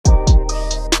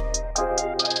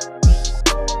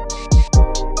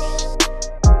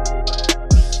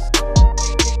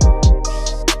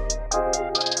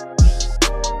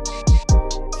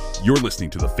You're listening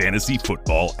to the Fantasy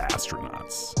Football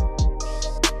Astronauts.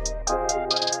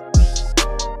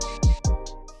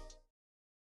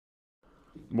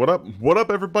 What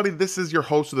up, everybody? This is your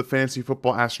host of the Fantasy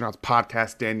Football Astronauts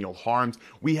podcast, Daniel Harms.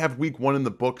 We have week 1 in the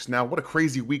books now. What a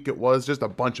crazy week it was. Just a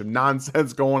bunch of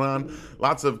nonsense going on.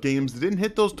 Lots of games that didn't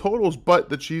hit those totals, but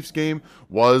the Chiefs game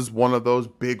was one of those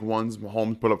big ones.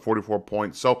 Mahomes put up 44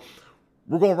 points. So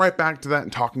we're going right back to that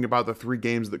and talking about the 3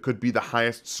 games that could be the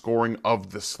highest scoring of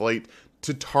the slate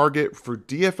to target for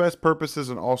DFS purposes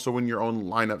and also in your own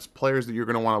lineups, players that you're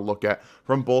going to want to look at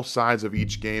from both sides of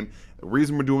each game. The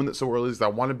reason we're doing this so early is I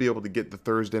want to be able to get the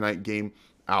Thursday night game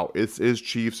out. It is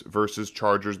Chiefs versus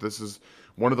Chargers. This is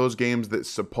one of those games that's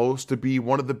supposed to be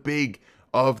one of the big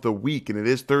of the week, and it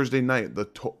is Thursday night. The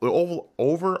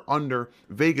over-under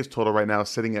Vegas total right now is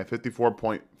sitting at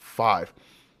 54.5.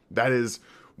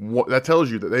 That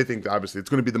tells you that they think, obviously, it's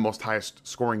going to be the most highest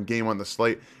scoring game on the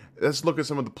slate. Let's look at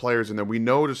some of the players in there. We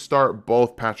know to start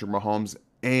both Patrick Mahomes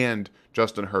and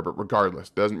Justin Herbert, regardless.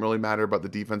 Doesn't really matter about the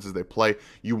defenses they play.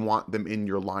 You want them in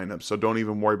your lineup, so don't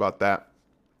even worry about that.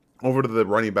 Over to the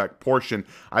running back portion,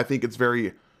 I think it's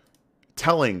very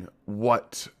telling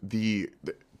what the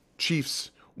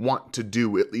Chiefs want to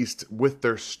do, at least with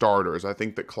their starters. I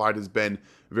think that Clyde has been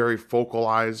very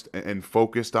focalized and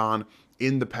focused on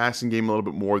in the passing game a little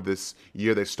bit more this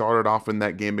year. They started off in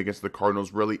that game against the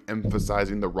Cardinals, really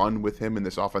emphasizing the run with him in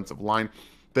this offensive line.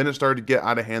 Then it started to get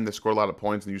out of hand. They scored a lot of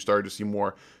points, and you started to see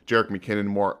more Jerick McKinnon,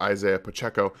 more Isaiah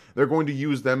Pacheco. They're going to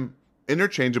use them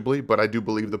interchangeably, but I do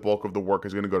believe the bulk of the work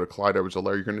is going to go to Clyde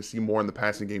Edwards-Helaire. You're going to see more in the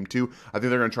passing game too. I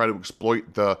think they're going to try to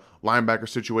exploit the linebacker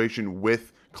situation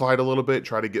with Clyde a little bit,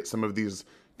 try to get some of these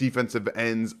defensive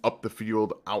ends up the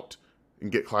field out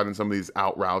and get Clyde in some of these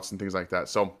out routes and things like that.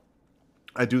 So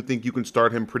I do think you can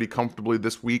start him pretty comfortably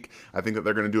this week. I think that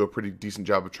they're going to do a pretty decent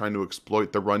job of trying to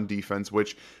exploit the run defense,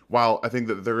 which, while I think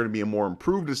that they're going to be more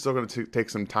improved, is still going to take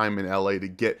some time in LA to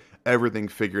get everything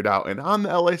figured out. And on the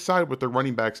LA side with the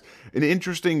running backs, an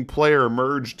interesting player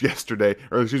emerged on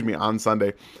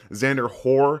Sunday, Xander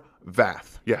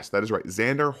Horvath. Yes, that is right,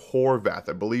 Xander Horvath.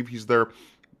 I believe he's their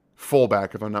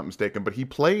fullback, if I'm not mistaken, but he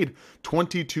played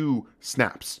 22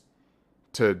 snaps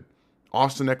to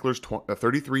Austin Ekeler's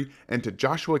 33 and to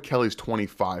Joshua Kelly's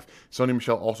 25. Sony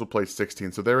Michel also plays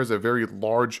 16. So there is a very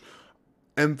large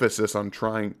emphasis on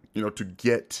trying, to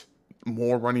get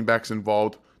more running backs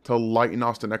involved to lighten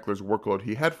Austin Ekeler's workload.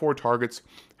 He had 4 targets,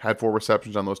 had 4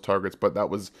 receptions on those targets, but that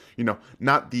was,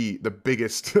 not the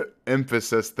biggest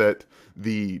emphasis that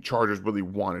the Chargers really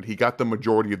wanted. He got the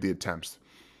majority of the attempts.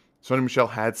 Sony Michel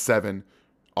had 7,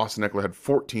 Austin Ekeler had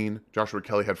 14, Joshua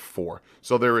Kelly had 4.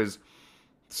 So there is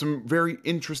some very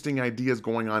interesting ideas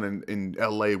going on in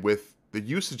LA with the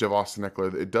usage of Austin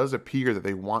Ekeler. It does appear that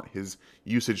they want his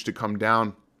usage to come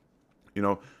down.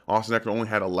 Austin Ekeler only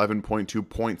had 11.2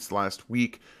 points last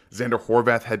week. Xander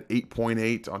Horvath had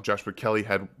 8.8. Joshua Kelly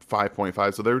had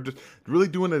 5.5. So they're just really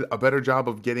doing a better job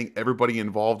of getting everybody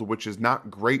involved, which is not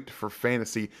great for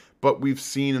fantasy. But we've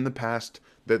seen in the past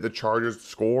that the Chargers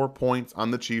score points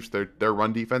on the Chiefs. Their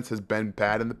run defense has been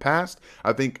bad in the past.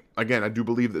 I think, again, I do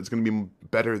believe that it's going to be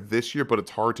better this year, but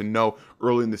it's hard to know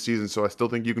early in the season. So I still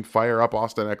think you can fire up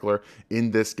Austin Ekeler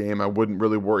in this game. I wouldn't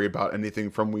really worry about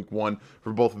anything from week 1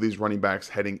 for both of these running backs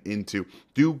heading into.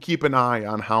 Do keep an eye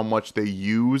on how much they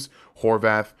use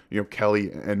Horvath,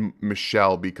 Kelly, and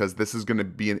Michel, because this is going to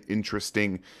be an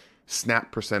interesting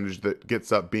snap percentage that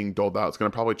gets up being doled out. It's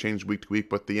going to probably change week to week,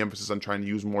 but the emphasis on trying to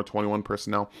use more 21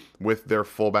 personnel with their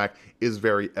fullback is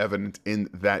very evident in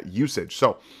that usage.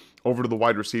 So over to the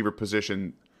wide receiver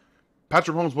position,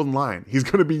 Patrick Mahomes wasn't lying. He's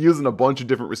going to be using a bunch of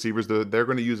different receivers. They're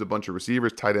going to use a bunch of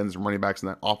receivers, tight ends, and running backs in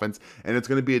that offense, and it's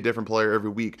going to be a different player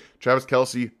every week. Travis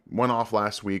Kelce went off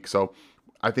last week, so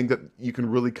I think that you can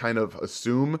really kind of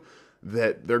assume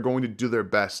that they're going to do their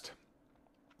best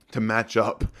to match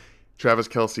up Travis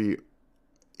Kelce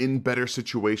in better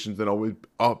situations than always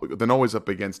up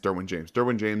against Derwin James.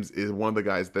 Derwin James is one of the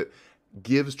guys that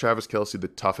gives Travis Kelce the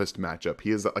toughest matchup. He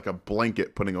is like a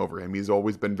blanket putting over him. He's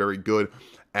always been very good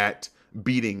at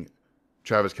beating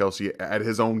Travis Kelce at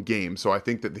his own game. So I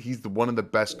think that he's one of the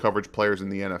best coverage players in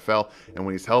the NFL. And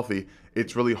when he's healthy,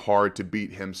 it's really hard to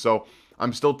beat him. So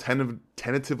I'm still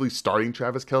tentatively starting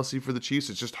Travis Kelce for the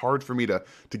Chiefs. It's just hard for me to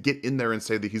get in there and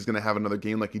say that he's going to have another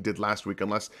game like he did last week,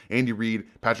 unless Andy Reid,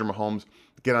 Patrick Mahomes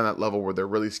get on that level where they're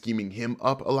really scheming him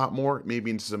up a lot more, maybe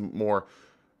into some more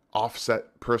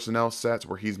offset personnel sets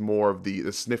where he's more of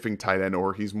the sniffing tight end,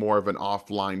 or he's more of an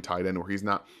offline tight end, or he's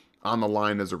not on the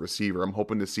line as a receiver. I'm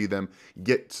hoping to see them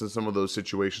get to some of those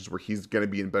situations where he's going to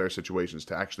be in better situations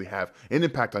to actually have an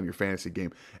impact on your fantasy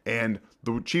game. And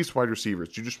the Chiefs wide receivers,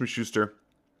 Juju Smith-Schuster,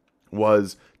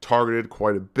 was targeted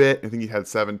quite a bit. I think he had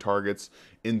 7 targets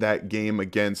in that game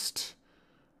against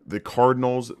the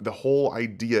Cardinals. The whole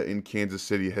idea in Kansas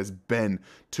City has been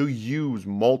to use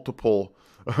multiple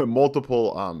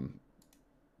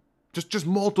just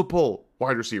multiple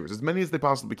wide receivers, as many as they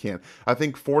possibly can. I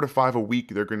think 4 to 5 a week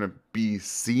they're going to be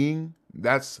seeing.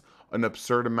 That's an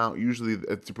absurd amount. Usually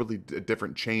it's really a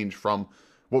different change from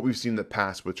what we've seen in the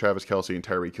past with Travis Kelce and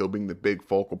Tyreek Hill being the big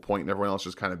focal point and everyone else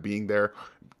just kind of being there,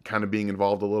 kind of being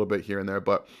involved a little bit here and there.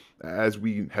 But as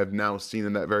we have now seen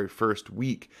in that very first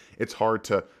week, it's hard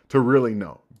to really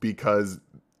know, because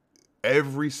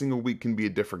every single week can be a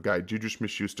different guy. Juju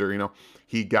Smith-Schuster,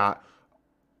 he got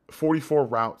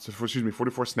 44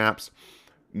 snaps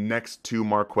next to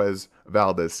Marquez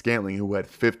Valdes-Scantling, who had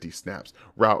 50 snaps.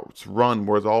 Routes run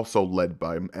was also led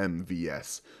by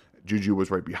MVS. Juju was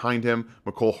right behind him.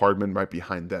 Mecole Hardman right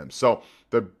behind them. So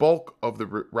the bulk of the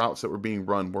routes that were being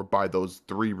run were by those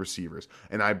 3 receivers.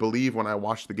 And I believe when I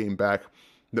watched the game back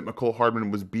that Mecole Hardman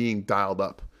was being dialed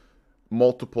up.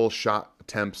 Multiple shot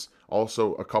attempts,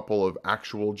 also a couple of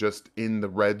actual just in the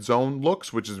red zone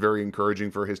looks, which is very encouraging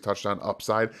for his touchdown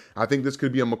upside. I think this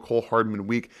could be a Mecole Hardman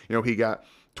week. He got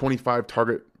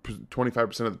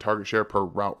 25% of the target share per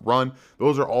route run.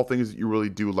 Those are all things that you really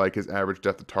do like. His average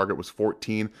depth of target was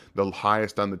 14, the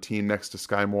highest on the team next to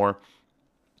Sky Moore.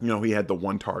 He had the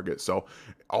 1 target. So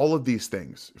all of these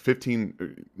things,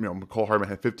 Mecole Hardman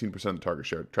had 15% of the target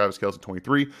share. Travis Kelce,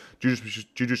 23.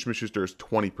 Juju Smith-Schuster is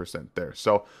 20% there.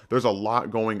 So there's a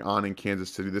lot going on in Kansas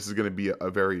City. This is going to be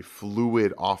a very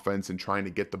fluid offense and trying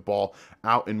to get the ball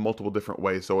out in multiple different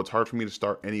ways. So it's hard for me to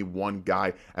start any one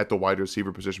guy at the wide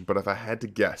receiver position. But if I had to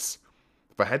guess,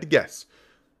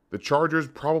 the Chargers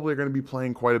probably are going to be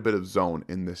playing quite a bit of zone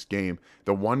in this game.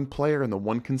 The one player and the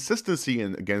one consistency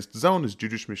against zone is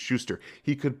Juju Smith-Schuster.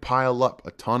 He could pile up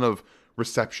a ton of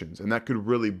receptions, and that could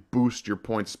really boost your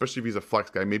points, especially if he's a flex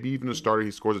guy. Maybe even a starter,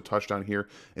 he scores a touchdown here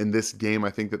in this game. I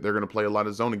think that they're going to play a lot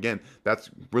of zone. Again, that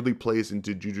really plays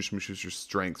into Juju Smith-Schuster's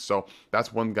strength. So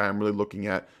that's one guy I'm really looking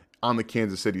at on the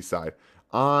Kansas City side.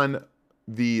 On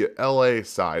the LA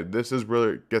side, this is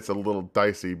really gets a little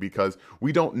dicey because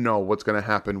we don't know what's going to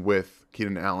happen with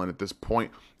Keenan Allen at this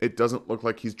point. It doesn't look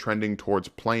like he's trending towards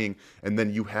playing, and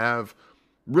then you have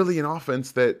really an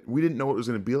offense that we didn't know what it was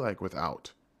going to be like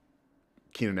without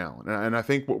Keenan Allen. And I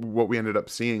think what we ended up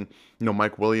seeing,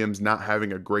 Mike Williams not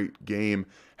having a great game,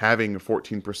 having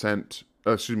 11%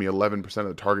 of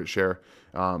the target share,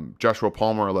 Joshua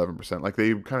Palmer 11%. Like,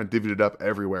 they kind of divvied it up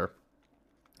everywhere.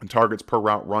 And targets per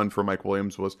route run for Mike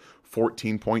Williams was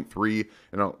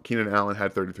 14.3. Keenan Allen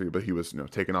had 33, but he was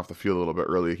taken off the field a little bit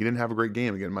earlier. He didn't have a great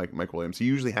game against Mike Williams. He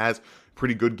usually has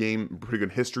pretty good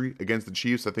history against the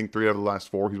Chiefs. I think 3 out of the last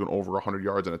 4, he's went over 100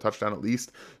 yards and a touchdown at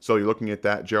least. So you're looking at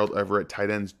that. Gerald Everett,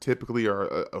 tight ends typically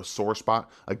are a sore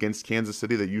spot against Kansas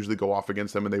City. They usually go off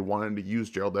against them, and they wanted to use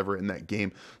Gerald Everett in that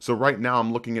game. So right now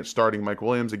I'm looking at starting Mike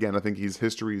Williams. Again, I think his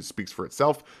history speaks for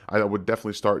itself. I would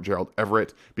definitely start Gerald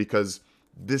Everett because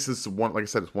this is one, like I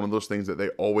said, it's one of those things that they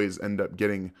always end up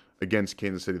getting against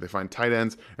Kansas City. They find tight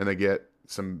ends and they get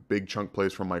some big chunk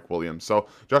plays from Mike Williams. So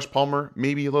Josh Palmer,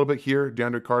 maybe a little bit here.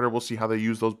 DeAndre Carter, we'll see how they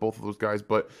use both of those guys.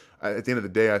 But at the end of the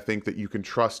day, I think that you can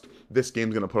trust this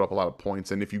game's going to put up a lot of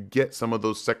points. And if you get some of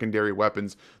those secondary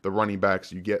weapons, the running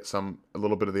backs, you get a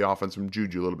little bit of the offense from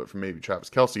Juju, a little bit from maybe Travis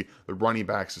Kelce, the running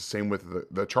backs, the same with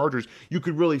the Chargers, you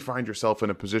could really find yourself in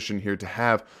a position here to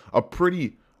have a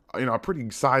pretty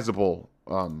sizable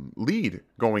lead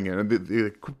going in, and they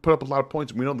put up a lot of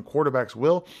points. We know the quarterbacks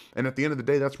will, and at the end of the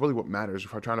day, that's really what matters.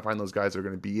 If we're trying to find those guys that are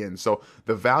going to be in, so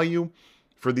the value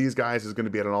for these guys is going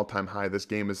to be at an all-time high. This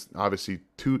game is obviously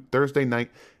Thursday night,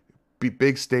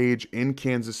 big stage in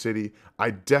Kansas City. I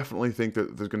definitely think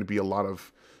that there's going to be a lot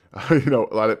of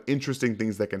interesting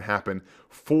things that can happen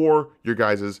for your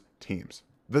guys' teams.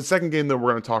 The second game that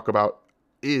we're going to talk about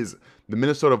is the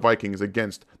Minnesota Vikings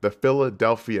against the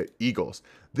Philadelphia Eagles.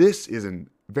 This is a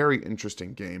very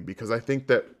interesting game because I think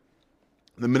that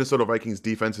the Minnesota Vikings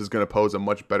defense is going to pose a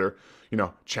much better,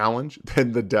 challenge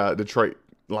than the Detroit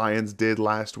Lions did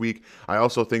last week. I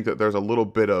also think that there's a little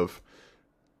bit of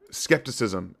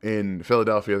skepticism in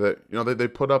Philadelphia that they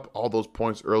put up all those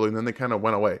points early and then they kind of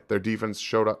went away. Their defense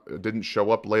didn't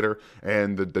show up later,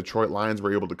 and the Detroit Lions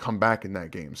were able to come back in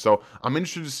that game. So I'm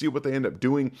interested to see what they end up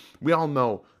doing. We all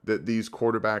know that these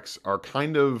quarterbacks are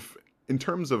kind of, in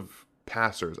terms of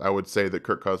passers, I would say that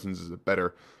Kirk Cousins is a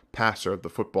better passer of the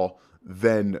football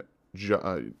than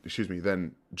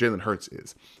Jalen Hurts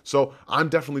is. So I'm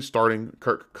definitely starting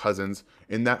Kirk Cousins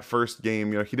in that first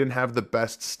game. He didn't have the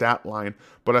best stat line,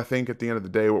 but I think at the end of the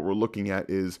day, what we're looking at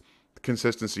is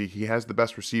consistency. He has the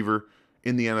best receiver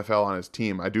in the NFL on his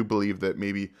team. I do believe that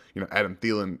maybe, Adam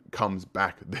Thielen comes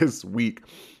back this week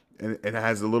and it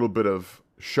has a little bit of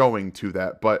showing to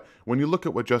that. But when you look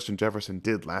at what Justin Jefferson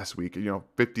did last week,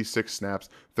 56 snaps,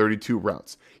 32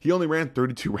 routes. He only ran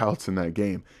 32 routes in that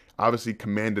game. Obviously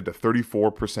commanded a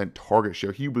 34% target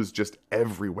share. He was just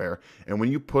everywhere. And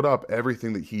when you put up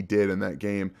everything that he did in that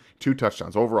game, 2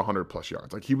 touchdowns, over 100 plus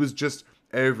yards, like he was just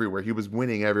everywhere. He was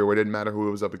winning everywhere. It didn't matter who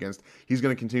it was up against. He's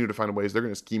going to continue to find ways. They're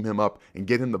going to scheme him up and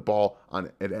get him the ball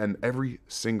on an end every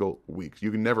single week.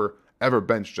 You can never ever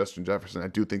bench Justin Jefferson. I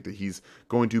do think that he's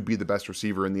going to be the best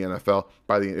receiver in the NFL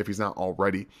if he's not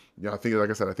already. I think, like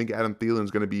I said, I think Adam Thielen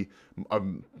is going to be a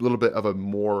little bit of a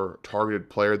more targeted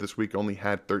player this week. Only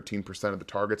had 13% of the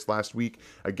targets last week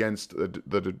against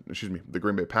the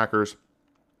Green Bay Packers.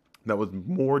 That was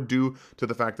more due to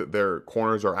the fact that their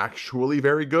corners are actually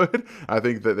very good. I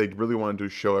think that they really wanted to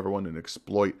show everyone and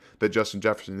exploit that Justin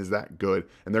Jefferson is that good.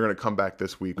 And they're going to come back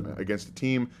this week against a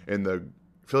team in the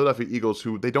Philadelphia Eagles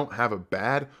who they don't have a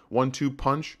bad 1-2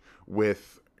 punch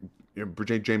with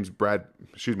James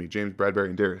Bradbury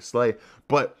and Darius Slay,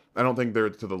 but I don't think they're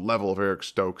to the level of Eric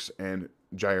Stokes and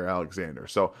Jair Alexander.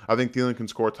 So I think Thielen can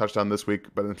score a touchdown this week,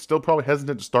 but I'm still probably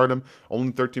hesitant to start him.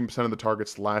 Only 13% of the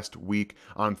targets last week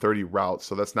on 30 routes,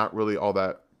 so that's not really all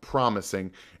that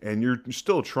promising, and you're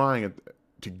still trying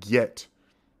to get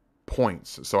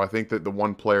points. So I think that the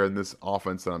one player in this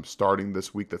offense that I'm starting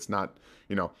this week that's not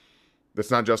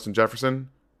Justin Jefferson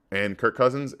and Kirk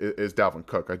Cousins is Dalvin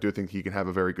Cook. I do think he can have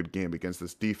a very good game against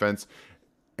this defense.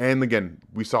 And again,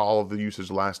 we saw all of the usage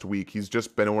last week. He's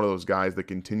just been one of those guys that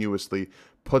continuously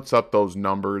puts up those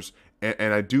numbers.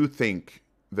 And I do think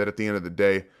that at the end of the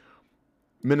day,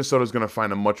 Minnesota's going to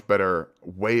find a much better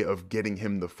way of getting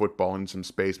him the football in some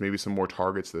space, maybe some more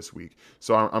targets this week.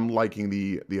 So I'm liking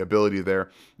the ability there.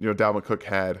 Dalvin Cook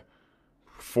had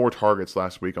 4 targets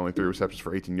last week, only 3 receptions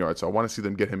for 18 yards. So I want to see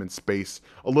them get him in space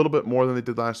a little bit more than they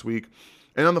did last week.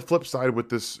 And on the flip side, with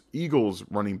this Eagles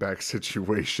running back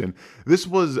situation, this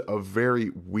was a very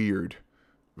weird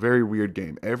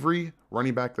game. Every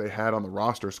running back they had on the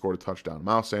roster scored a touchdown.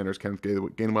 Miles Sanders, Kenneth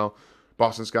Gainwell,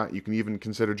 Boston Scott. You can even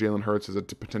consider Jalen Hurts as a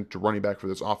potential running back for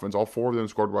this offense. All 4 of them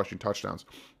scored rushing touchdowns.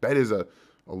 That is a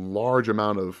large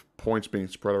amount of points being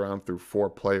spread around through 4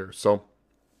 players. So,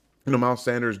 Miles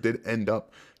Sanders did end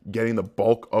up getting the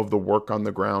bulk of the work on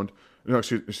the ground. He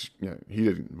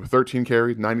did with 13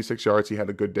 carries, 96 yards. He had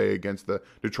a good day against the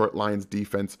Detroit Lions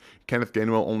defense. Kenneth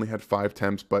Gainwell only had 5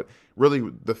 attempts, but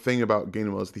really the thing about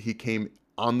Gainwell is that he came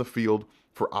on the field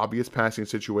for obvious passing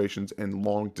situations and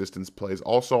long distance plays,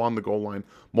 also on the goal line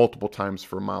multiple times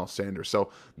for Miles Sanders.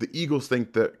 So the Eagles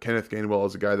think that Kenneth Gainwell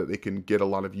is a guy that they can get a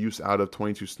lot of use out of.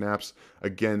 22 snaps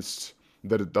against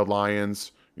the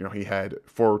Lions. He had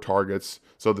 4 targets.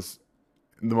 So the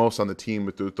most on the team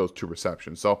with those 2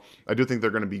 receptions. So I do think they're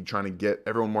going to be trying to get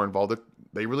everyone more involved.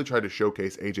 They really tried to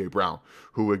showcase A.J. Brown,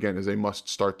 who, again, is a must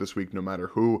start this week no matter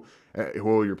who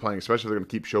you're playing, especially if they're going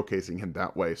to keep showcasing him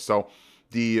that way. So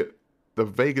the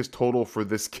Vegas total for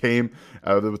this game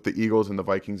with the Eagles and the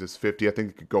Vikings is 50. I think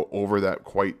it could go over that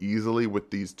quite easily with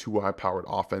these 2 high-powered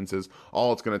offenses.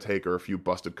 All it's going to take are a few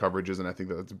busted coverages, and I think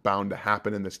that's bound to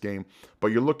happen in this game. But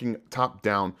you're looking top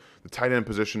down. The tight end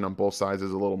position on both sides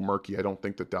is a little murky. I don't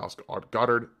think that Dallas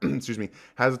Goedert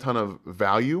has a ton of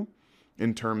value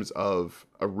in terms of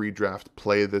a redraft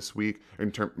play this week.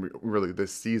 Really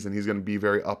this season, he's going to be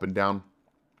very up and down.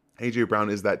 A.J. Brown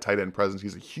is that tight end presence.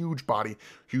 He's a huge body,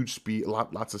 huge speed,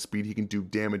 lots of speed. He can do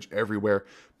damage everywhere.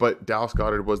 But Dallas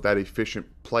Goedert was that efficient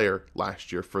player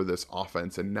last year for this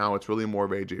offense, and now it's really more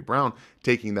of A.J. Brown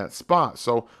taking that spot.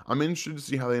 So I'm interested to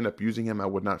see how they end up using him. I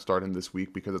would not start him this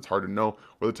week because it's hard to know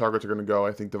where the targets are going to go.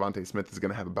 I think Devontae Smith is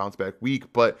going to have a bounce-back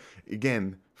week. But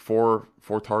again, four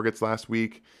targets last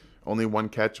week, only 1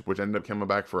 catch, which ended up coming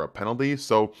back for a penalty.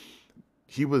 So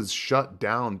he was shut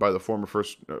down by the former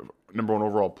number 1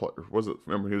 overall player.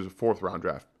 Remember, he was a 4th round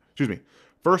draft.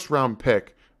 First round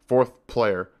pick, 4th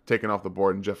player taken off the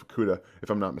board, and Jeff Okudah, if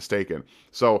I'm not mistaken.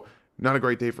 So not a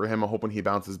great day for him. I'm hoping he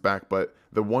bounces back. But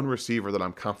the one receiver that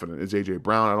I'm confident is A.J.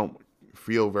 Brown. I don't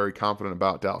feel very confident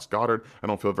about Dallas Goedert. I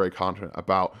don't feel very confident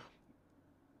about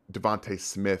Devontae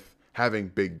Smith having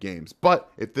big games.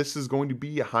 But if this is going to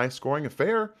be a high-scoring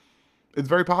affair, it's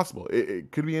very possible.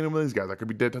 It could be any one of these guys. I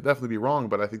could definitely be wrong,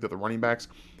 but I think that the running backs,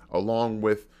 along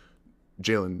with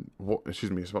Jalen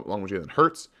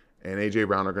Hurts and A.J.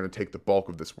 Brown, are going to take the bulk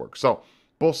of this work. So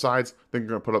both sides, I think, are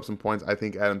going to put up some points. I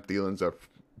think Adam Thielen's a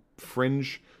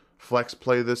fringe flex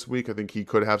play this week. I think he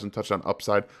could have some touchdown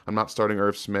upside. I'm not starting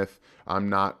Irv Smith. I'm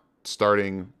not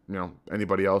starting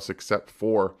anybody else except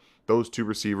for those 2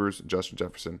 receivers, Justin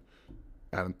Jefferson,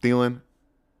 Adam Thielen.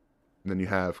 And then you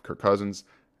have Kirk Cousins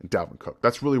and Dalvin Cook.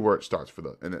 That's really where it starts for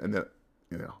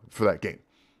for that game.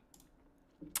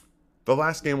 The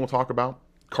last game we'll talk about,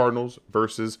 Cardinals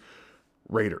versus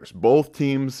Raiders. Both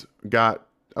teams got,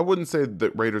 I wouldn't say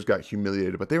that Raiders got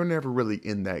humiliated, but they were never really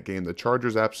in that game. The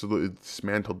Chargers absolutely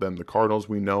dismantled them. The Cardinals,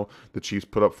 we know the Chiefs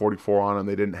put up 44 on them.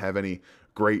 They didn't have any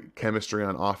great chemistry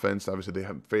on offense. Obviously, they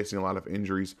have facing a lot of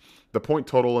injuries. The point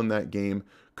total in that game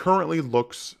currently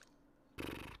looks,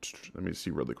 let me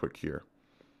see really quick here.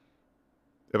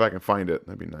 If I can find it,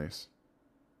 that'd be nice.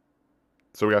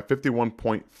 So we got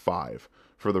 51.5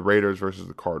 for the Raiders versus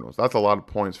the Cardinals. That's a lot of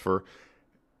points for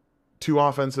two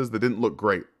offenses that didn't look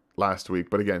great last week,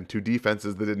 but again, two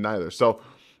defenses that didn't either. So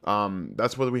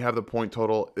that's where we have the point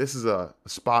total. This is a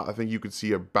spot I think you could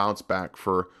see a bounce back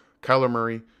for Kyler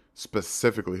Murray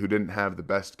specifically, who didn't have the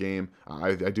best game.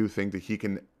 I do think that he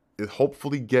can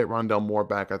hopefully get Rondale Moore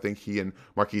back. I think he and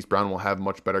Marquise Brown will have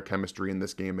much better chemistry in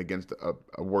this game against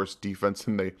a worse defense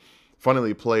than they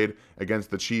funnily played against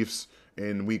the Chiefs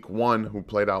in week 1, who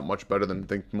played out much better than I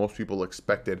think most people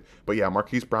expected. But yeah,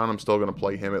 Marquise Brown, I'm still going to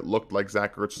play him. It looked like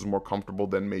Zach Ertz was more comfortable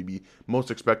than maybe most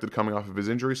expected coming off of his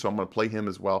injury, so I'm going to play him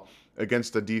as well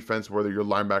against a defense where your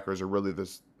linebackers are really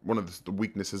one of the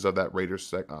weaknesses of that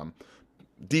Raiders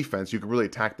defense. You can really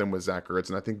attack them with Zach Ertz,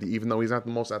 and I think that even though he's not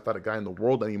the most athletic guy in the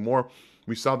world anymore,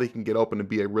 we saw that he can get open and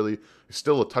be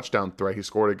still a touchdown threat. He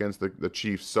scored against the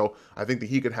Chiefs, so I think that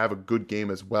he could have a good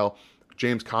game as well.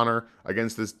 James Conner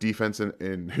against this defense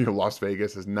in Las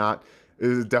Vegas is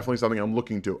definitely something I'm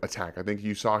looking to attack. I think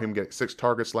you saw him get 6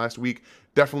 targets last week.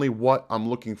 Definitely what I'm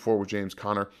looking for with James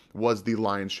Conner was the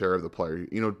lion's share of the player.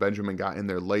 Benjamin got in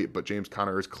there late, but James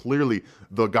Conner is clearly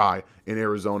the guy in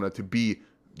Arizona to be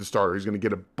the starter. He's going to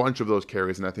get a bunch of those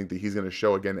carries, and I think that he's going to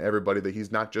show again everybody that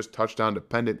he's not just touchdown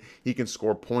dependent. He can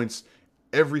score points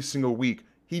every single week.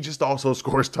 He just also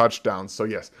scores touchdowns. So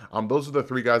yes, those are the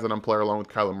 3 guys that I'm playing along with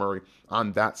Kyler Murray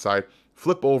on that side.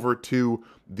 Flip over to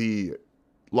the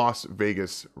Las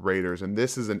Vegas Raiders, and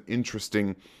this is an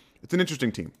interesting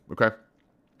team, okay?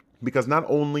 Because not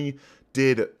only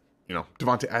did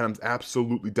Davante Adams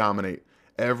absolutely dominate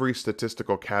every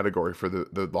statistical category for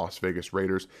the Las Vegas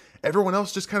Raiders, everyone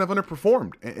else just kind of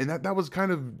underperformed, and that was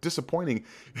kind of disappointing.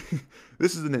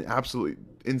 This is an absolutely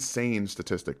insane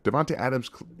statistic. Davante Adams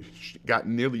got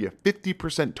nearly a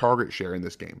 50% target share in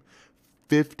this game.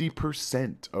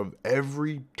 50% of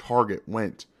every target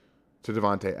went to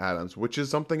Davante Adams, which is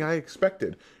something I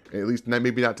expected. At least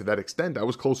maybe not to that extent. I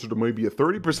was closer to maybe a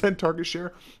 30% target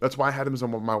share. That's why I had him as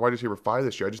my wide receiver 5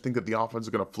 this year. I just think that the offense is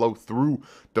going to flow through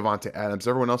Davante Adams.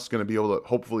 Everyone else is going to be able to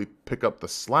hopefully pick up the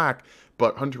slack.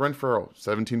 But Hunter Renfrow,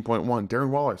 17.1. Darren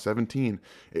Waller, 17.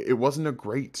 It wasn't a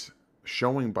great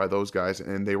showing by those guys,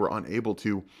 and they were unable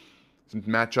to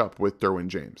match up with Derwin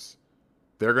James.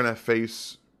 They're going to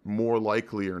face, more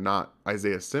likely or not,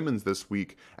 Isaiah Simmons this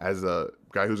week as a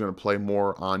guy who's going to play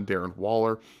more on Darren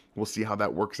Waller. We'll see how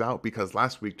that works out, because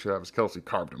last week Travis Kelce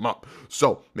carved him up.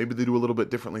 So maybe they do a little bit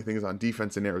differently things on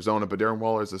defense in Arizona, but Darren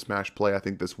Waller is a smash play, I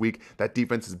think, this week. That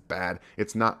defense is bad.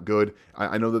 It's not good.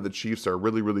 I know that the Chiefs are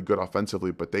really, really good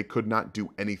offensively, but they could not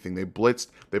do anything. They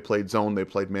blitzed, they played zone, they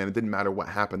played man. It didn't matter what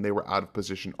happened. They were out of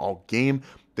position all game.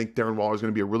 I think Darren Waller is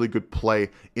going to be a really good play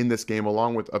in this game,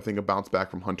 along with, I think, a bounce back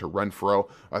from Hunter Renfrow.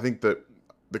 I think that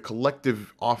the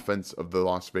collective offense of the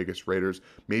Las Vegas Raiders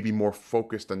may be more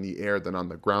focused on the air than on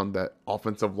the ground. That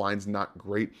offensive line's not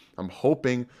great. I'm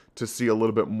hoping to see a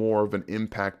little bit more of an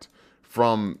impact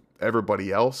from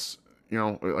everybody else.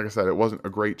 Like I said, it wasn't a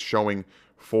great showing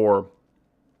for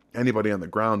anybody on the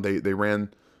ground. They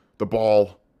ran the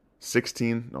ball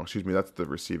 16. No, excuse me, that's the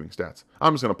receiving stats.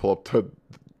 I'm just going to pull up to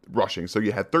rushing. So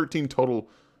you had 13 total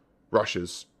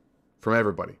rushes from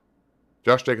everybody.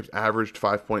 Josh Jacobs averaged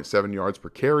 5.7 yards per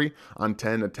carry on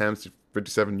 10 attempts,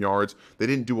 57 yards. They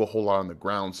didn't do a whole lot on the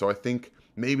ground, so I think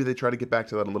maybe they try to get back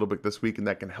to that a little bit this week, and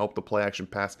that can help the play-action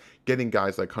pass, getting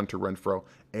guys like Hunter Renfrow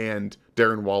and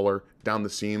Darren Waller down the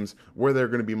seams where they're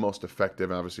going to be most effective.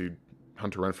 And obviously,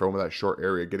 Hunter Renfrow with that short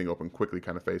area, getting open quickly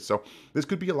kind of face. So this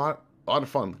could be a lot of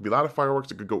fun. It could be a lot of fireworks.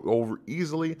 It could go over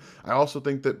easily. I also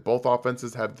think that both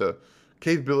offenses have the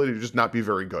capability to just not be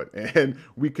very good, and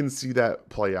we can see that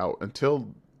play out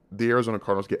until the Arizona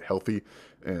Cardinals get healthy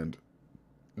and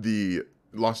the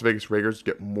Las Vegas Raiders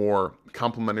get more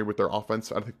complimentary with their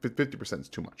offense. I think 50% is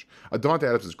too much. Davante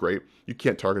Adams is great. You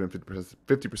can't target him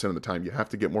 50% of the time. You have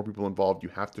to get more people involved. You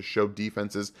have to show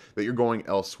defenses that you're going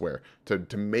elsewhere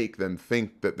to make them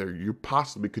think that you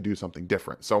possibly could do something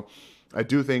different. So I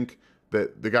do think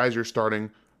that the guys you're starting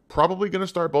probably going to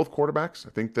start both quarterbacks. I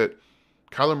think that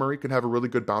Kyler Murray could have a really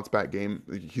good bounce back game.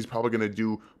 He's probably going to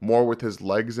do more with his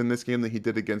legs in this game than he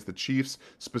did against the Chiefs,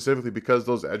 specifically because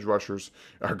those edge rushers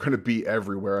are going to be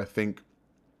everywhere. I think,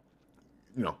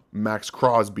 Max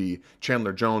Crosby,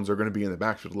 Chandler Jones are going to be in the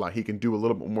backfield a lot. He can do a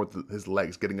little bit more with his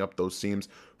legs, getting up those seams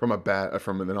from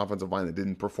an offensive line that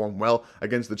didn't perform well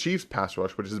against the Chiefs pass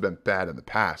rush, which has been bad in the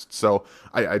past. So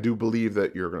I do believe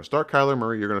that you're going to start Kyler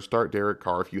Murray. You're going to start Derek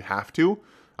Carr if you have to.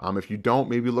 If you don't,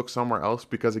 maybe look somewhere else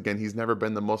because, again, he's never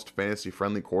been the most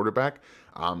fantasy-friendly quarterback.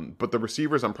 But the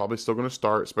receivers I'm probably still going to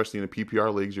start, especially in the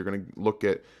PPR leagues. You're going to look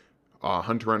at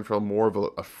Hunter Renfrow, more of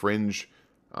a fringe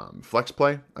flex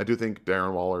play. I do think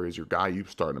Darren Waller is your guy. You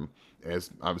start him as,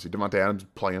 obviously, Devontae Adams,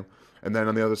 play him. And then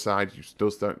on the other side, you still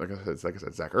start, like I said,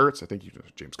 Zach Ertz. I think you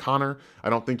James Conner.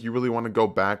 I don't think you really want to go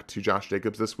back to Josh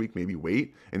Jacobs this week. Maybe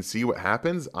wait and see what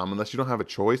happens. Unless you don't have a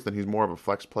choice, then he's more of a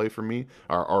flex play for me,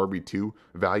 or RB2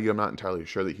 value. I'm not entirely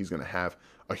sure that he's going to have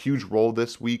a huge role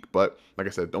this week. But like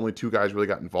I said, only two guys really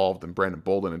got involved in Brandon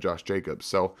Bolden and Josh Jacobs.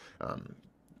 So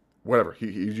whatever,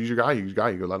 he's your guy. You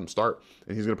go let him start,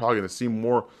 and he's probably going to see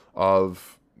more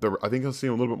of. I think he'll see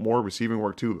a little bit more receiving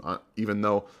work too, even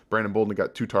though Brandon Bolden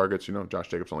got 2 targets. Josh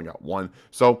Jacobs only got 1.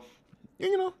 So,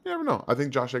 you never know. I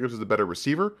think Josh Jacobs is the better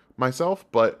receiver myself,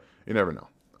 but you never know.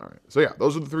 All right. So, yeah,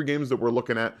 those are the 3 games that we're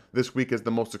looking at this week as the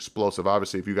most explosive.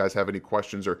 Obviously, if you guys have any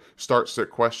questions or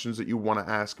start-sit questions that you want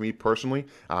to ask me personally,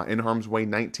 In Harm's Way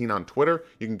 19 on Twitter,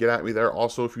 you can get at me there.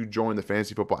 Also, if you join the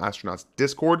Fantasy Football Astronauts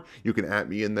Discord, you can at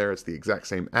me in there. It's the exact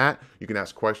same @. You can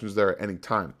ask questions there at any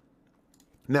time.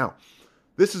 Now,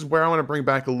 this is where I want to bring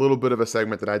back a little bit of a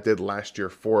segment that I did last year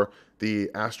for the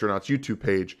Astronauts YouTube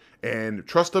page, and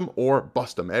trust them or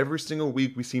bust them. Every single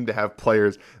week we seem to have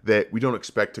players that we don't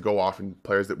expect to go off and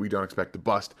players that we don't expect to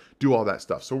bust, do all that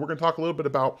stuff. So we're going to talk a little bit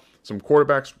about some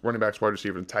quarterbacks, running backs, wide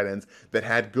receivers, and tight ends that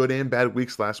had good and bad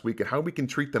weeks last week and how we can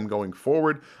treat them going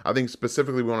forward. I think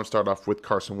specifically we want to start off with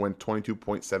Carson Wentz,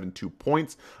 22.72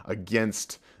 points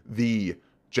against the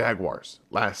Jaguars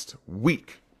last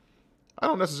week. I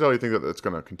don't necessarily think that that's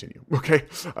going to continue, okay?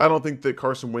 I don't think that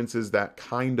Carson Wentz is that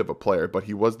kind of a player, but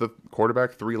he was the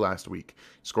quarterback 3 last week,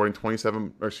 scoring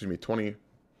 20.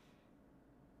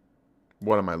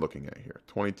 What am I looking at here?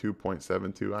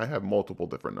 22.72. I have multiple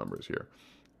different numbers here.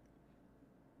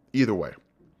 Either way,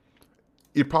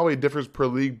 it probably differs per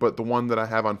league, but the one that I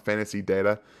have on fantasy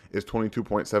data is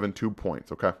 22.72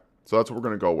 points, okay? So that's what we're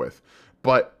going to go with.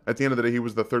 But at the end of the day, he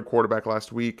was the 3rd quarterback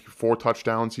last week, 4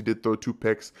 touchdowns. He did throw 2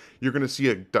 picks. You're going to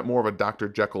see more of a Dr.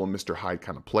 Jekyll and Mr. Hyde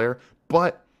kind of player.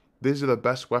 But these are the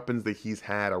best weapons that he's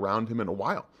had around him in a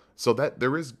while. So that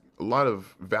there is a lot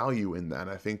of value in that.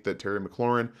 I think that Terry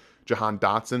McLaurin, Jahan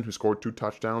Dotson, who scored 2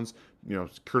 touchdowns,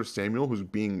 Curtis Samuel, who's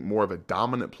being more of a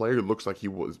dominant player, looks like he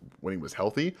was when he was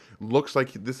healthy. Looks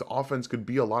like this offense could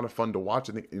be a lot of fun to watch.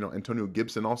 I think, Antonio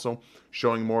Gibson also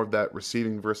showing more of that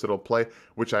receiving versatile play,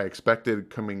 which I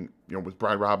expected coming, with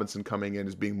Brian Robinson coming in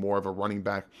as being more of a running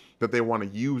back that they want to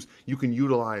use. You can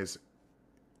utilize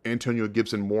Antonio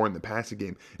Gibson more in the passing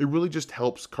game. It really just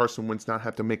helps Carson Wentz not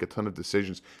have to make a ton of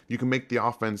decisions. You can make the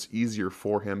offense easier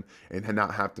for him and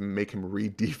not have to make him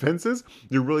read defenses.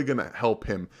 You're really going to help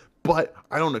him. But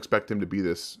I don't expect him to be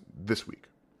this week.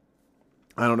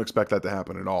 I don't expect that to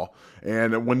happen at all.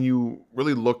 And when you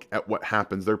really look at what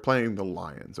happens, they're playing the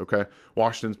Lions, okay?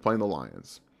 Washington's playing the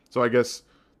Lions. So I guess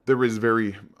there is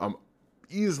very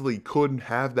easily could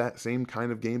have that same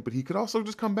kind of game, but he could also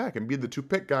just come back and be the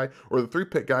 2-pick guy or the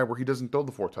 3-pick guy where he doesn't throw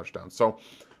the 4 touchdowns. So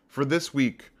for this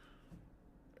week,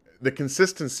 the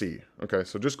consistency, okay,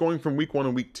 so just going from week 1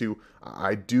 and week 2,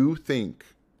 I do think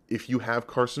if you have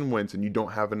Carson Wentz and you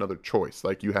don't have another choice,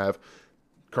 like you have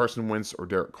Carson Wentz or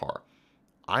Derek Carr,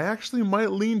 I actually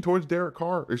might lean towards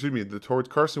towards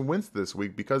Carson Wentz this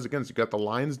week because, again, you got the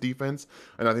Lions defense,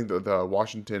 and I think the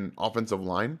Washington offensive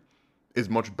line is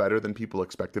much better than people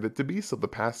expected it to be. So the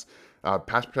pass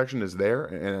protection is there,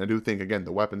 and I do think, again,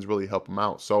 the weapons really help them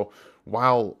out. So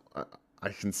while I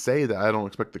can say that I don't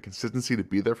expect the consistency to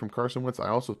be there from Carson Wentz, I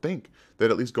also think that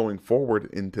at least going forward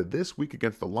into this week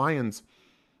against the Lions,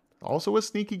 also a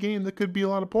sneaky game that could be a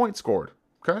lot of points scored.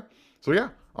 Okay, so yeah,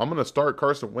 I'm gonna start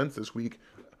Carson Wentz this week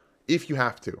if you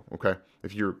have to. Okay,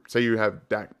 if say you have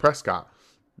Dak Prescott.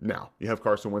 Now, you have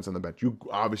Carson Wentz on the bench. You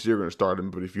obviously are going to start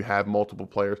him, but if you have multiple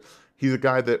players, he's a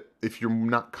guy that if you're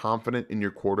not confident in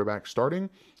your quarterback starting,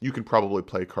 you can probably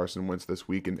play Carson Wentz this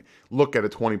week and look at a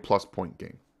 20-plus point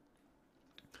game.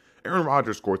 Aaron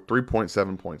Rodgers scored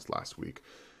 3.7 points last week.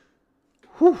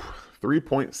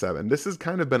 3.7. This has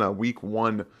kind of been a week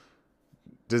 1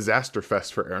 disaster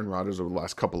fest for Aaron Rodgers over the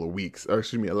last couple of weeks, or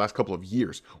excuse me, the last couple of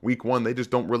years. Week 1, they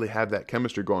just don't really have that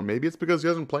chemistry going. Maybe it's because he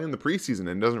doesn't play in the preseason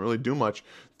and doesn't really do much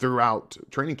throughout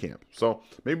training camp. So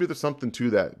maybe there's something to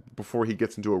that before he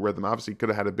gets into a rhythm. Obviously, he could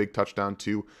have had a big touchdown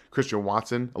to Christian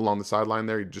Watson along the sideline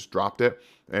there. He just dropped it,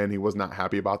 and he was not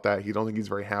happy about that. He don't think he's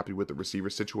very happy with the receiver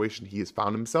situation he has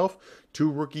found himself.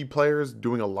 2 rookie players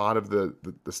doing a lot of the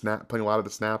snap, playing a lot of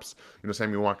the snaps.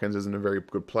 Sammy Watkins isn't a very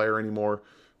good player anymore.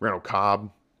 Randall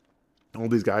Cobb. All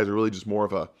these guys are really just more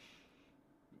of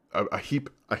a heap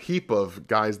of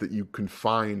guys that you can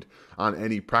find on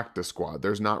any practice squad.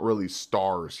 There's not really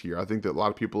stars here. I think that a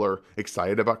lot of people are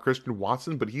excited about Christian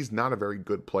Watson, but he's not a very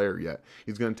good player yet.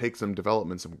 He's going to take some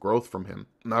development, some growth from him.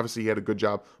 And obviously he had a good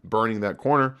job burning that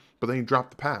corner, but then he dropped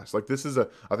the pass. Like, this is a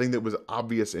thing that was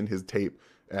obvious in his tape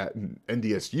at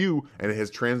NDSU, and it has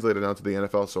translated down to the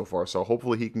NFL so far. So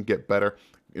hopefully he can get better,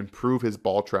 improve his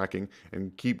ball tracking,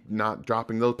 and keep not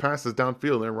dropping those passes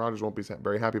downfield. And Rodgers won't be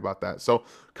very happy about that. So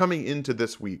coming into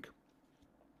this week,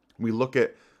 we look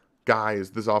at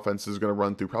guys this offense is going to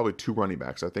run through probably 2 running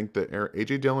backs. I think that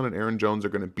A.J. Dillon and Aaron Jones are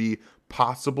going to be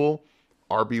possible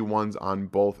RB1s on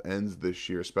both ends this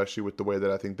year, especially with the way that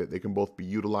I think that they can both be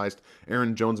utilized.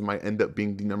 Aaron Jones might end up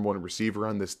being the number 1 receiver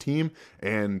on this team.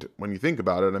 And when you think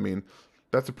about it, I mean,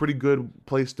 that's a pretty good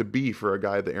place to be for a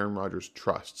guy that Aaron Rodgers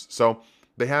trusts. So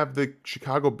they have the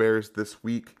Chicago Bears this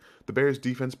week. The Bears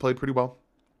defense played pretty well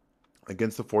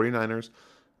against the 49ers.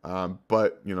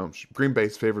 But, Green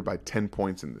Bay's favored by 10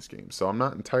 points in this game. So I'm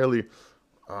not entirely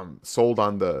sold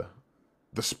on the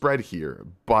spread here.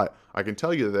 But I can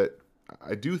tell you that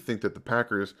I do think that the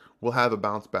Packers will have a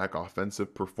bounce-back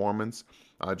offensive performance.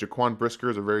 Jaquan Brisker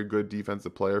is a very good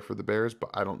defensive player for the Bears, but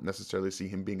I don't necessarily see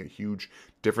him being a huge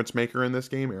difference maker in this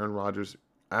game. Aaron Rodgers,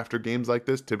 after games like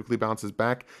this, typically bounces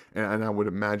back, and I would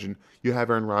imagine you have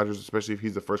Aaron Rodgers, especially if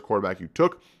he's the first quarterback you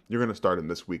took, you're going to start him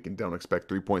this week and don't expect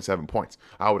 3.7 points.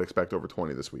 I would expect over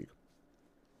 20 this week.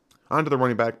 On to the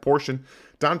running back portion.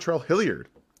 Dontrell Hilliard,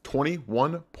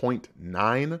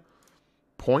 21.9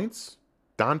 points.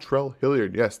 Dontrell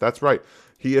Hilliard, yes, that's right.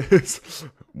 He is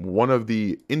one of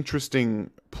the interesting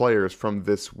players from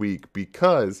this week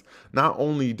because not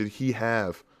only did he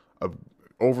have a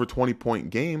over 20-point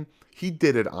game, he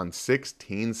did it on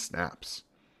 16 snaps.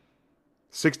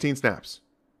 16 snaps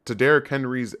to Derrick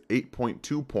Henry's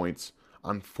 8.2 points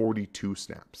on 42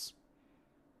 snaps.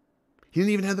 He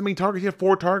didn't even have that many targets. He had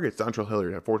 4 targets. Dontrell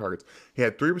Hilliard had 4 targets. He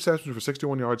had 3 receptions for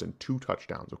 61 yards and 2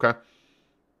 touchdowns, okay?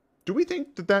 Do we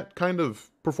think that kind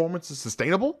of performance is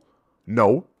sustainable?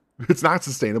 No, it's not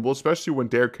sustainable, especially when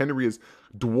Derrick Henry is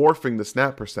dwarfing the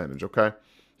snap percentage, okay?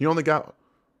 He only got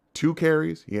 2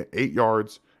 carries, he had 8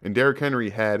 yards, and Derrick Henry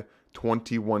had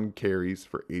 21 carries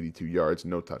for 82 yards,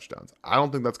 no touchdowns. I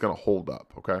don't think that's going to hold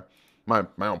up, okay? My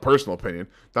own personal opinion.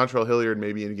 Dontrell Hilliard,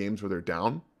 maybe in games where they're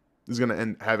down, is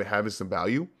going to have some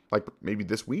value, like maybe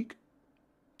this week,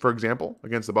 for example,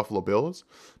 against the Buffalo Bills.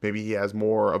 Maybe he has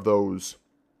more of those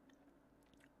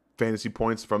fantasy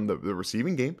points from the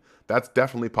receiving game. That's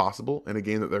definitely possible in a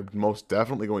game that they're most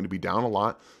definitely going to be down a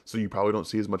lot, so you probably don't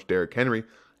see as much Derrick Henry.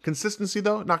 Consistency,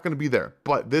 though, not going to be there.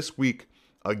 But this week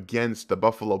against the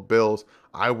Buffalo Bills,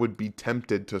 I would be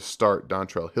tempted to start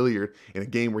Dontrell Hilliard in a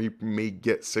game where he may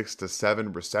get 6 to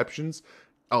 7 receptions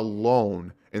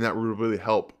alone, and that would really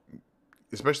help,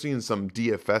 especially in some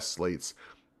DFS slates,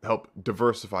 help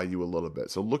diversify you a little bit.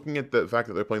 So looking at the fact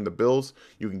that they're playing the Bills,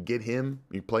 you can get him,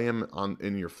 you play him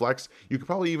in your flex. You could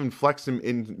probably even flex him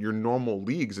in your normal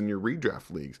leagues, in your redraft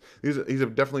leagues. He's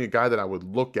definitely a guy that I would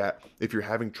look at if you're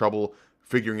having trouble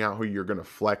figuring out who you're going to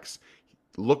flex.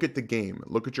 Look at the game,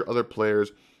 look at your other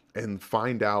players, and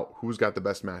find out who's got the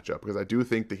best matchup, because I do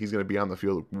think that he's going to be on the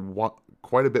field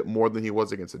quite a bit more than he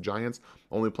was against the Giants,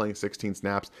 only playing 16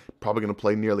 snaps, probably going to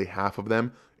play nearly half of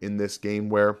them in this game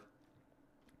where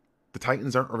the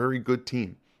Titans aren't a very good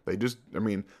team. They just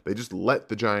let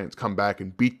the Giants come back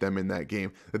and beat them in that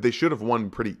game that they should have won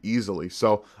pretty easily.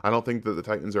 So I don't think that the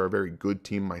Titans are a very good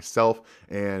team myself,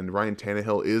 and Ryan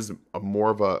Tannehill is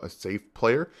more of a safe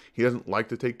player. He doesn't like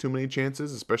to take too many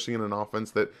chances, especially in an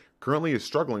offense that currently is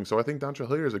struggling. So I think Dontrell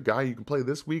Hilliard is a guy you can play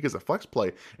this week as a flex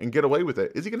play and get away with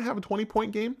it. Is he going to have a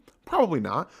 20-point game? Probably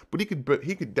not, but he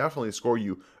could definitely score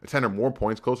you 10 or more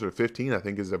points, closer to 15. I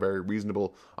think is a very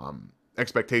reasonable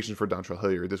expectation for Dontrell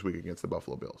Hilliard this week against the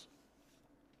Buffalo Bills.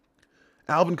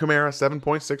 Alvin Kamara,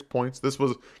 7.6 points. This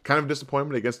was kind of a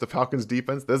disappointment against the Falcons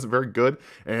defense. This is very good,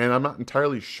 and I'm not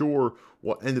entirely sure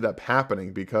what ended up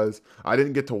happening because I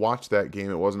didn't get to watch that game.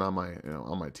 It wasn't on my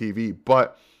TV,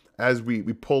 but as we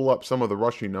pull up some of the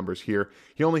rushing numbers here,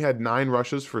 he only had 9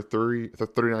 rushes for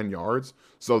 39 yards.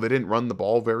 So they didn't run the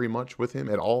ball very much with him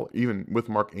at all. Even with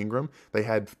Mark Ingram, they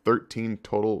had 13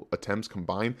 total attempts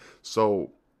combined.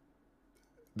 So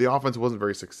the offense wasn't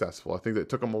very successful. I think that it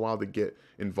took them a while to get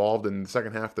involved. In the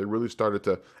second half, they really started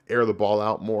to air the ball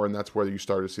out more, and that's where you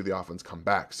started to see the offense come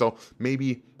back. So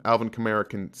maybe Alvin Kamara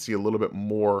can see a little bit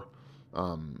more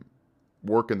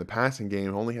work in the passing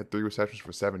game. Only had 3 receptions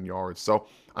for 7 yards. So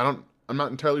I'm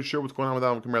not entirely sure what's going on with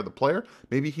Alvin Kamara, the player.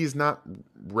 Maybe he's not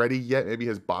ready yet. Maybe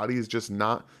his body is just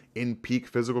not in peak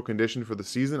physical condition for the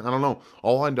season. I don't know.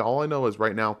 All I know is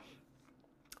right now,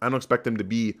 I don't expect him to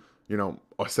be,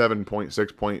 a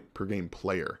 7.6 point per game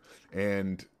player.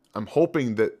 And I'm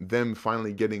hoping that them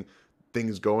finally getting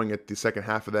things going at the second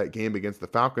half of that game against the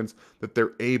Falcons, that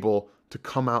they're able to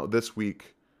come out this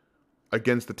week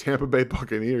against the Tampa Bay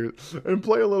Buccaneers and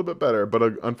play a little bit better.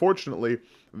 But unfortunately,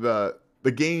 the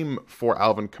game for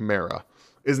Alvin Kamara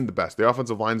isn't the best. The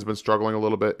offensive line's been struggling a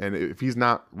little bit, and if he's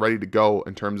not ready to go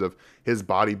in terms of his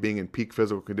body being in peak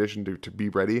physical condition to be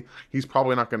ready, he's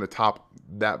probably not going to top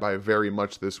that by very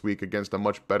much this week against a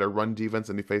much better run defense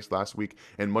than he faced last week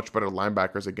and much better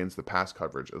linebackers against the pass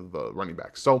coverage of the running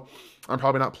backs. So I'm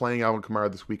probably not playing Alvin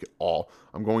Kamara this week at all.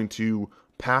 I'm going to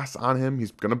pass on him.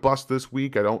 He's going to bust this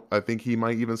week. I think he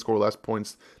might even score less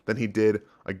points than he did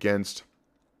against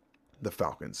the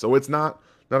Falcons. So it's not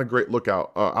a great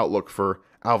outlook for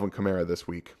Alvin Kamara this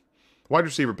week. Wide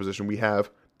receiver position, we have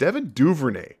Devin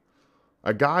Duvernay,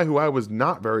 a guy who I was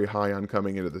not very high on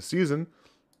coming into the season.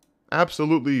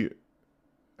 Absolutely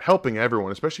helping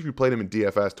everyone, especially if you played him in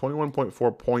DFS.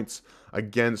 21.4 points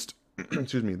against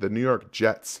the New York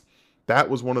Jets. That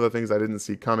was one of the things I didn't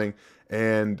see coming.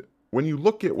 And when you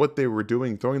look at what they were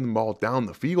doing, throwing the ball down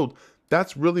the field,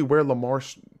 that's really where Lamar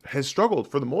has struggled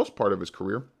for the most part of his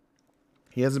career.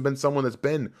 He hasn't been someone that's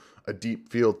been a deep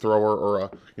field thrower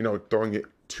or throwing it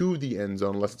to the end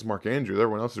zone unless it's Mark Andrews.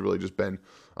 Everyone else has really just been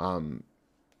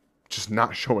just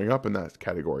not showing up in that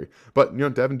category. But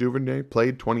Devin Duvernay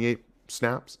played 28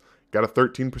 snaps, got a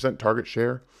 13% target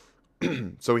share.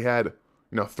 So he had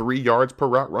 3 yards per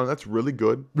route run. That's really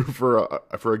good for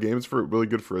a game. It's really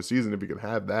good for a season if you could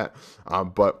have that.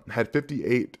 But had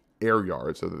 58 air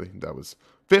yards, so that was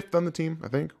 5th on the team, I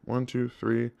think. 1, 2,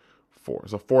 3, 4.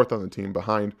 So 4th on the team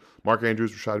behind Mark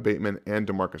Andrews, Rashad Bateman, and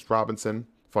Demarcus Robinson,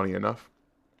 funny enough.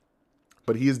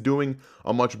 But he is doing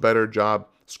a much better job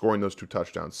scoring those 2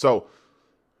 touchdowns. So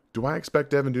do I expect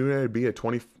Devin Duvernay to be a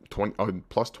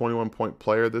plus 21 point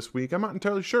player this week? I'm not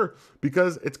entirely sure,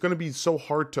 because it's going to be so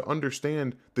hard to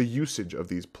understand the usage of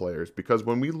these players. Because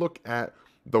when we look at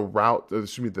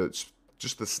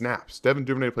just the snaps, Devin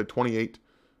Duvernay played 28,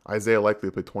 Isaiah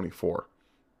Likely played 24,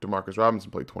 Demarcus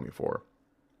Robinson played 24.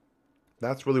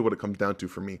 That's really what it comes down to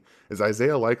for me, is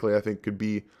Isaiah Likely, I think, could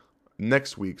be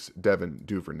next week's Devin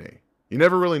Duvernay. You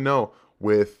never really know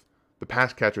with the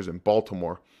pass catchers in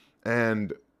Baltimore,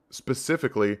 and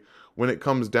specifically when it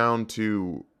comes down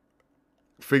to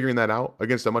figuring that out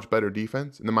against a much better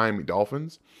defense in the Miami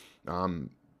Dolphins. I'm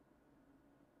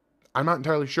not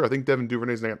entirely sure. I think Devin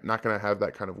Duvernay is not going to have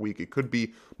that kind of week. It could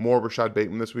be more Rashad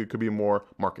Bateman this week. It could be more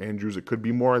Mark Andrews. It could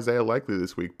be more Isaiah Likely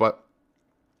this week. But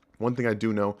one thing I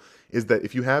do know is that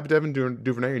if you have Devin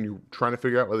Duvernay and you're trying to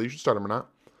figure out whether you should start him or not,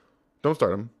 don't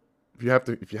start him. If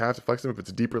you have to flex him, if it's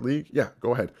a deeper league, yeah,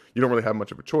 go ahead. You don't really have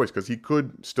much of a choice, because he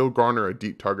could still garner a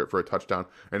deep target for a touchdown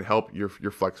and help your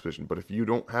flex vision. But if you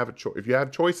don't have if you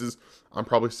have choices, I'm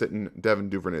probably sitting Devin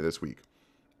Duvernay this week.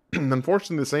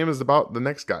 Unfortunately, the same is about the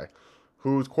next guy,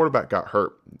 whose quarterback got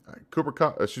hurt.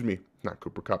 CeeDee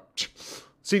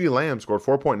Lamb scored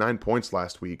 4.9 points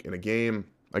last week in a game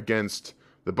against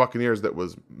the Buccaneers that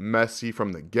was messy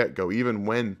from the get-go. Even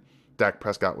when Dak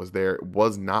Prescott was there, it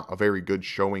was not a very good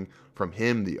showing from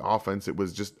him. The offense, it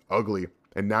was just ugly.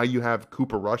 And now you have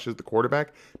Cooper Rush as the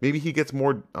quarterback. Maybe he gets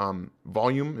more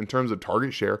volume in terms of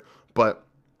target share, but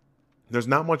there's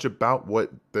not much about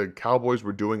what the Cowboys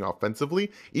were doing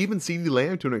offensively. Even CeeDee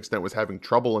Lamb, to an extent, was having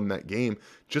trouble in that game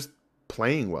just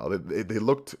playing well. They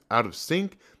looked out of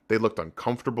sync. They looked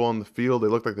uncomfortable on the field. They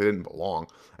looked like they didn't belong.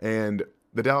 And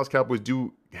the Dallas Cowboys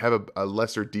do have a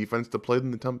lesser defense to play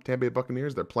than the Tampa Bay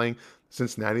Buccaneers. They're playing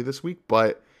Cincinnati this week,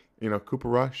 but Cooper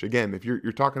Rush, again, if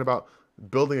you're talking about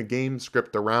building a game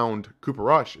script around Cooper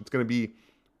Rush, it's going to be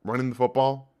running the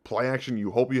football, play action.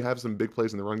 You hope you have some big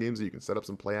plays in the run games that you can set up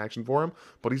some play action for him,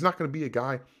 but he's not going to be a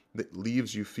guy that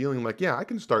leaves you feeling like, yeah, I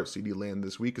can start CeeDee Lamb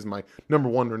this week as my number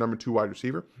 1 or number 2 wide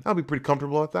receiver. I'll be pretty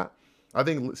comfortable at that. I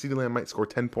think CeeDee Lamb might score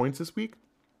 10 points this week.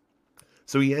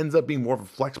 So he ends up being more of a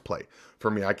flex play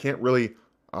for me. I can't really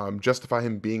justify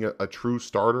him being a true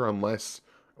starter unless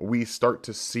we start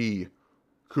to see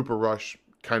Cooper Rush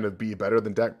kind of be better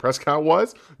than Dak Prescott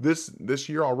was this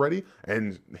year already,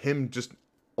 and him just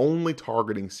only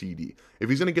targeting CD. If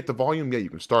he's going to get the volume, yeah, you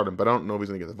can start him, but I don't know if he's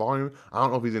going to get the volume. I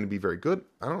don't know if he's going to be very good.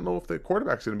 I don't know if the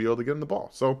quarterback's going to be able to get him the ball.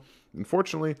 So,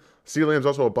 unfortunately, CeeDee Lamb's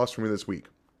also a bust for me this week.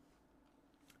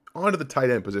 On to the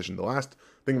tight end position. The last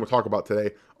thing we'll talk about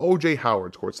today, O.J.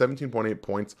 Howard scored 17.8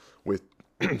 points with,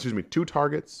 2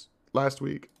 targets last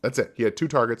week. That's it. He had 2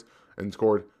 targets and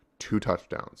scored 2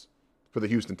 touchdowns for the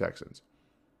Houston Texans.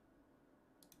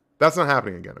 That's not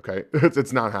happening again, okay?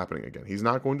 It's not happening again. He's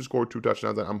not going to score 2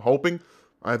 touchdowns.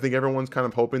 I think everyone's kind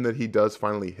of hoping that he does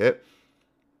finally hit.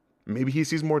 Maybe he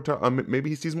sees more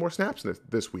snaps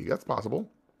this week. That's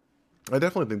possible. I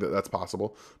definitely think that that's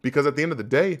possible, because at the end of the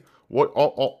day,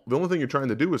 the only thing you're trying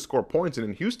to do is score points. And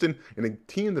in Houston, in a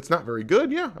team that's not very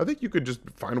good, yeah, I think you could just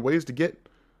find ways to get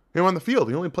him on the field.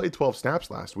 He only played 12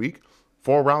 snaps last week,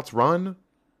 4 routes run.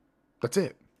 That's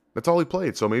it. That's all he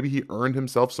played. So maybe he earned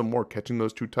himself some more catching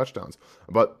those 2 touchdowns.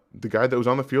 But the guy that was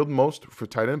on the field most for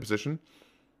tight end position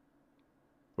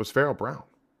was Farrell Brown.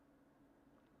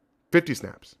 50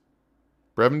 snaps.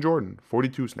 Brevin Jordan,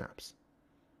 42 snaps.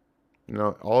 You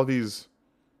know, all of these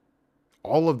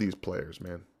players,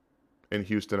 man, in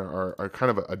Houston are kind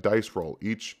of a dice roll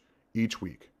each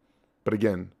week. But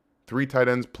again, 3 tight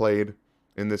ends played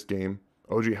in this game.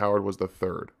 O.J. Howard was the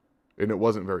 3rd, and it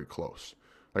wasn't very close.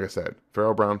 Like I said,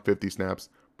 Farrell Brown, 50 snaps.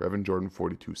 Brevin Jordan,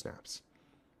 42 snaps.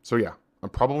 So yeah, I'm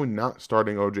probably not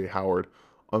starting O.J. Howard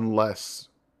unless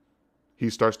he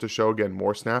starts to show, again,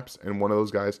 more snaps, and one of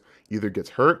those guys either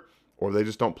gets hurt or they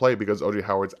just don't play because O.J.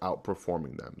 Howard's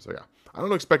outperforming them. So yeah, I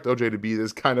don't expect O.J. to be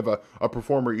this kind of a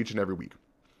performer each and every week.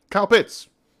 Kyle Pitts,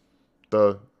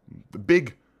 the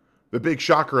big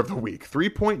shocker of the week,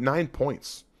 3.9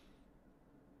 points.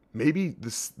 Maybe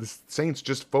the Saints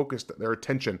just focused their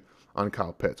attention on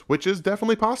Kyle Pitts, which is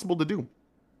definitely possible to do.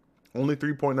 Only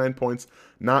 3.9 points,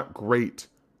 not great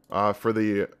for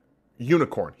the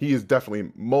unicorn. He is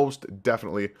most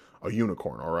definitely a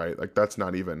unicorn, all right? Like that's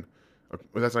not even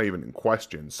in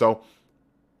question. So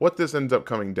what this ends up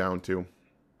coming down to,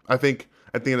 I think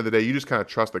at the end of the day, you just kind of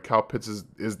trust that Kyle Pitts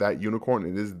is that unicorn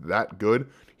and is that good.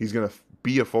 He's going to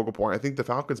be a focal point. I think the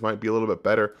Falcons might be a little bit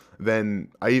better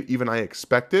than I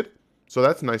expected. So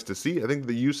that's nice to see. I think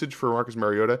the usage for Marcus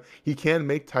Mariota, he can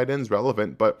make tight ends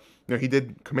relevant, but he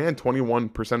did command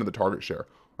 21% of the target share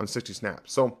on 60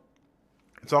 snaps. So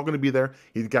It's all going to be there.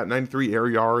 He's got 93 air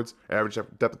yards. Average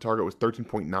depth of target was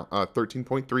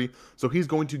 13.3. So he's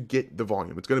going to get the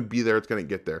volume. It's going to be there. It's going to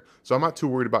get there. So I'm not too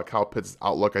worried about Kyle Pitts'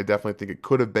 outlook. I definitely think it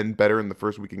could have been better in the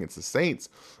first week against the Saints.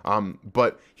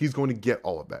 But he's going to get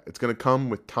all of that. It's going to come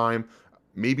with time.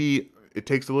 Maybe it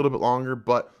takes a little bit longer,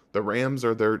 but the Rams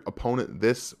are their opponent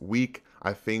this week.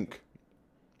 I think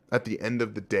at the end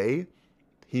of the day,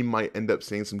 he might end up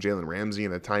seeing some Jalen Ramsey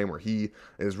in a time where he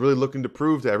is really looking to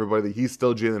prove to everybody that he's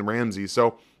still Jalen Ramsey.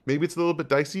 So maybe it's a little bit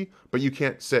dicey, but you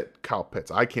can't sit Kyle Pitts.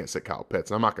 I can't sit Kyle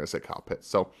Pitts, and I'm not going to sit Kyle Pitts.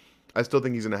 So I still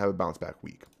think he's going to have a bounce back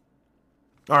week.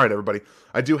 All right, everybody.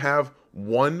 I do have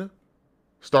one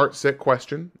start-sit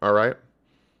question, all right?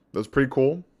 That was pretty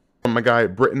cool. My guy,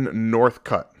 Britton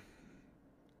Northcutt,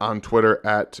 on Twitter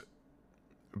at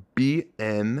B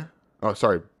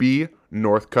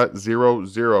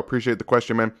Northcutt00. Appreciate the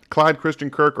question, man. Clyde, Christian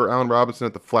Kirk, or Allen Robinson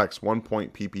at the flex, 1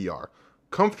 point PPR.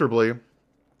 Comfortably,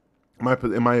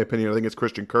 in my opinion, I think it's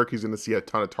Christian Kirk. He's going to see a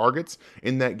ton of targets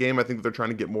in that game. I think they're trying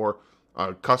to get more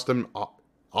custom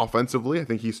offensively. I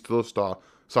think he still saw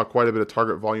quite a bit of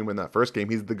target volume in that first game.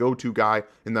 He's the go-to guy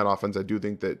in that offense. I do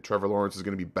think that Trevor Lawrence is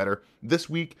going to be better this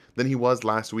week than he was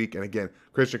last week. And again,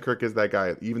 Christian Kirk is that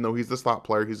guy. Even though he's the slot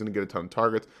player, he's going to get a ton of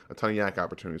targets, a ton of yak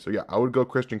opportunities. So yeah, I would go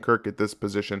Christian Kirk at this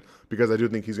position because I do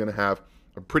think he's going to have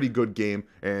a pretty good game,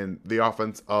 and the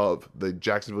offense of the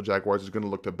Jacksonville Jaguars is going to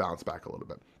look to bounce back a little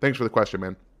bit. Thanks for the question,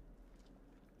 man.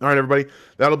 All right, everybody,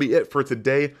 that'll be it for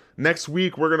today. Next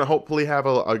week, we're going to hopefully have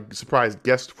a surprise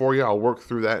guest for you. I'll work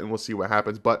through that, and we'll see what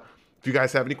happens. But if you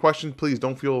guys have any questions, please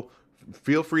don't feel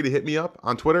free to hit me up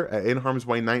on Twitter at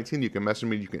InHarmsWay19. You can message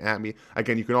me. You can at me.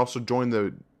 Again, you can also join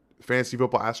the Fantasy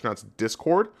Football Astronauts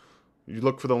Discord. You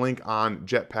look for the link on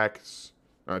Jetpack's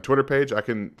Twitter page. I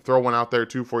can throw one out there,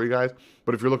 too, for you guys.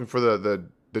 But if you're looking for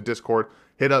the Discord,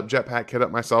 hit up Jetpack, hit up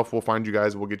myself. We'll find you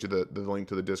guys. We'll get you the link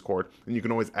to the Discord. And you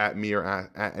can always at me or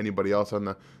at anybody else on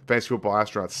the Fantasy Football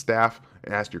Astronauts staff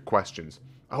and ask your questions.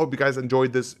 I hope you guys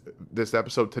enjoyed this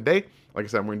episode today. Like I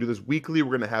said, we're going to do this weekly.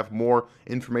 We're going to have more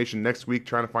information next week,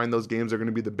 trying to find those games that are going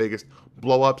to be the biggest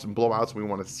blow-ups and blowouts. We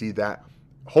want to see that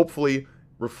hopefully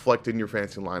reflect in your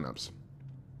fantasy lineups.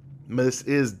 This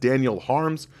is Daniel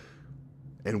Harms,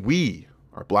 and we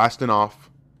are blasting off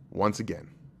once again.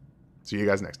 See you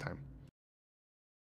guys next time.